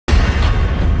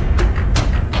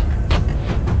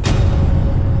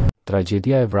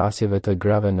Tragjedia e vrasjeve të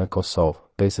grave në Kosovë,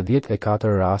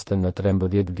 54 raste në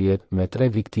 13 vjet me 3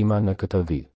 viktima në këtë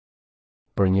vit.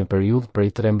 Për një periudhë prej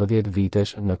 13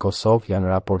 vitesh në Kosovë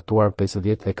janë raportuar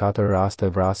 54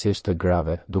 raste vrasjesh të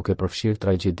grave, duke përfshirë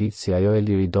tragjeditë si ajo e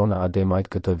Liridona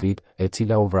Ademajt këtë vit, e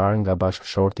cila u vrarë nga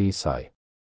bashkëshorti i saj.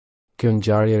 Kjo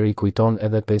ngjarje rikujton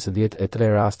edhe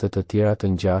 53 raste të tjera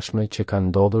të ngjashme që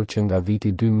kanë ndodhur që nga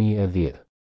viti 2010.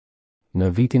 Në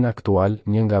vitin aktual,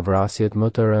 një nga vrasjet më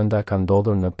të rënda ka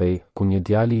ndodhur në Pej, ku një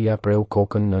djali ia preu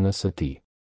kokën nënës së tij.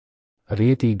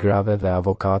 Rjeti i grave dhe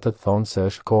avokatët thonë se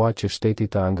është koha që shteti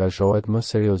të angazhohet më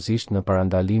seriozisht në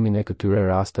parandalimin e këtyre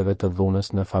rasteve të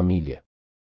dhunës në familje.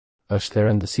 Është e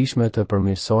rëndësishme të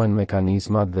përmirësohen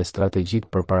mekanizmat dhe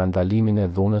strategjitë për parandalimin e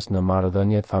dhunës në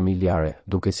marrëdhëniet familjare,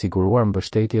 duke siguruar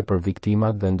mbështetje për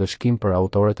viktimat dhe ndëshkim për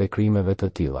autorët e krimeve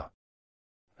të tilla.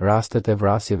 Rastet e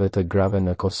vrasjeve të grave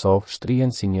në Kosovë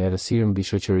shtrihen si një errësirë mbi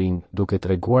shoqërinë, duke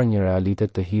treguar një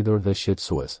realitet të hidhur dhe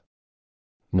shqetësues.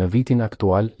 Në vitin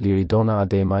aktual, Liridona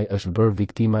Ademaj është bërë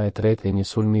viktima e tretë e një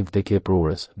sulmi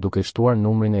vdekjeprurës, duke shtuar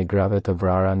numrin e grave të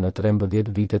vrara në 13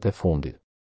 vitet e fundit.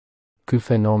 Ky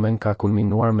fenomen ka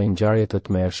kulminuar me ngjarje të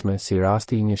tmerrshme si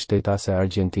rasti i një shtetase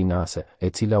argjentinase,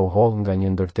 e cila u hodh nga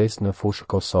një ndërtesë në fushë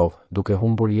Kosovë, duke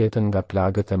humbur jetën nga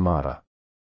plagët e marra.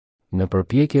 Në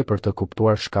përpjekje për të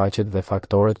kuptuar shkaqet dhe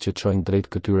faktorët që çojnë drejt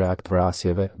këtyre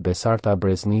aktvrasjeve, Besarta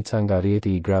Breznica nga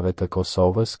rjeti i grave të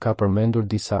Kosovës ka përmendur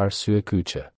disa arsye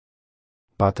kyçe.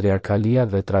 Patriarkalia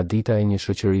dhe tradita e një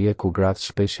shoqërie ku gratë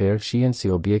shpeshherë shihen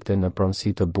si objekte në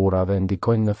pronësi të burrave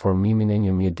ndikojnë në formimin e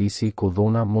një mjedisi ku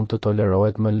dhuna mund të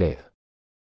tolerohet më lehtë.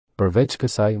 Përveç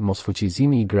kësaj,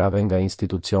 mosfuqizimi i grave nga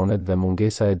institucionet dhe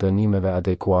mungesa e dënimeve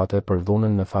adekuate për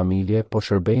dhunën në familje po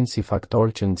shërbejnë si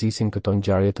faktor që nxisin këto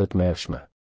ngjarje të tmerrshme.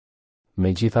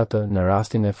 Megjithatë, në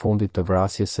rastin e fundit të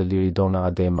vrasjes së Liridona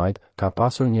Ademajt, ka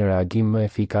pasur një reagim më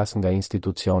efikas nga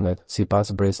institucionet,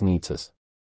 sipas Breznicës.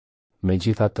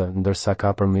 Megjithatë, ndërsa ka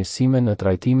përmirësime në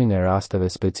trajtimin e rasteve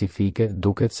specifike,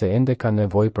 duket se ende ka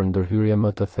nevojë për ndërhyrje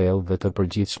më të thellë dhe të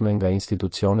përgjithshme nga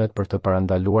institucionet për të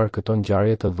parandaluar këto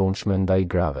ngjarje të dhunshme ndaj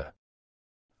grave.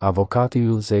 Avokati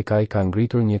Yll Zekaj ka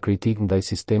ngritur një kritik ndaj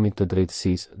sistemit të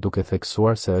drejtësisë, duke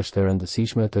theksuar se është e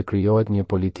rëndësishme të krijohet një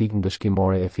politikë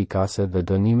ndëshkimore efikase dhe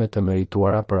dënime të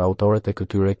merituara për autorët e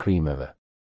këtyre krimeve.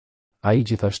 Ai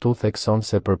gjithashtu thekson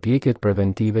se përpjekjet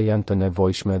preventive janë të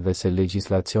nevojshme dhe se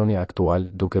legjislacioni aktual,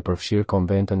 duke përfshirë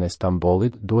Konventën e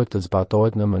Stambollit, duhet të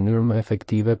zbatohet në mënyrë më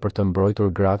efektive për të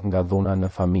mbrojtur gratë nga dhuna në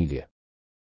familje.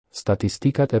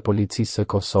 Statistikat e policisë së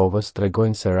Kosovës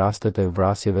tregojnë se rastet e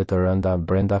vrasjeve të rënda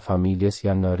brenda familjes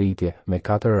janë në rritje, me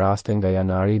 4 raste nga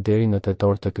janari deri në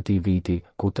tetor të këtij viti,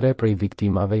 ku 3 prej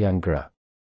viktimave janë gra.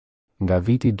 Nga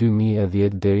viti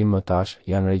 2010 deri më tash,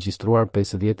 janë regjistruar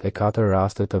 54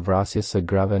 raste të vrasjes së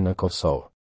grave në Kosovë.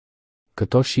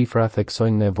 Këto shifra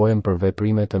theksojnë nevojën për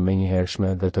veprime të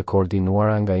menjëhershme dhe të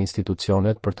koordinuara nga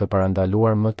institucionet për të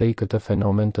parandaluar më tej këtë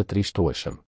fenomen të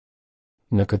trishtueshëm.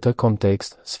 Në këtë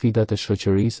kontekst, sfidat e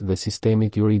shoqërisë dhe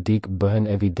sistemit juridik bëhen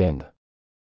evidente.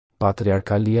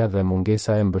 Patriarkalia dhe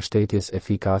mungesa e mbështetjes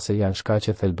efikase janë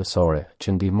shkaqe thelbësore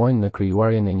që ndihmojnë në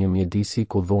krijuarjen e një mjedisi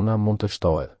ku dhuna mund të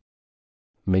shtohet.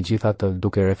 Megjithatë,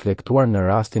 duke reflektuar në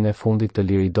rastin e fundit të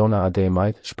Liridona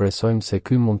Ademajt, shpresojmë se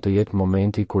ky mund të jetë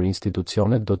momenti kur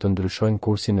institucionet do të ndryshojnë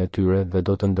kursin e tyre dhe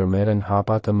do të ndërmerren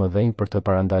hapa të mëdhenj për të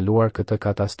parandaluar këtë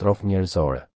katastrofë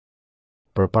njerëzore.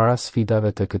 Përpara sfidave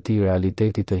të këtij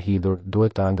realiteti të hidhur,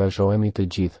 duhet të angazhohemi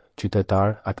të gjithë,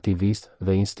 qytetar, aktivistë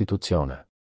dhe institucione.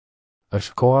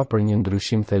 Është koha për një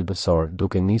ndryshim thelbësor,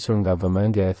 duke nisur nga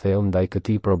vëmendja e thellë ndaj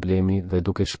këtij problemi dhe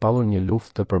duke shpallur një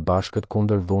luftë të përbashkët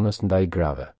kundër dhunës ndaj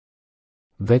grave.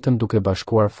 Vetëm duke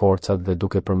bashkuar forcat dhe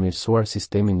duke përmirësuar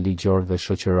sistemin ligjor dhe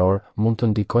shoqëror, mund të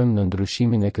ndikojmë në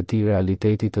ndryshimin e këtij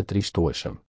realiteti të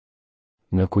trishtueshëm.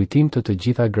 Në kujtim të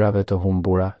gjitha grave të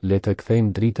humbura, le të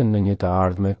kthejmë dritën në një të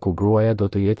ardhme ku gruaja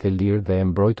do të jetë e lirë dhe e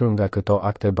mbrojtur nga këto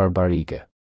akte barbarike.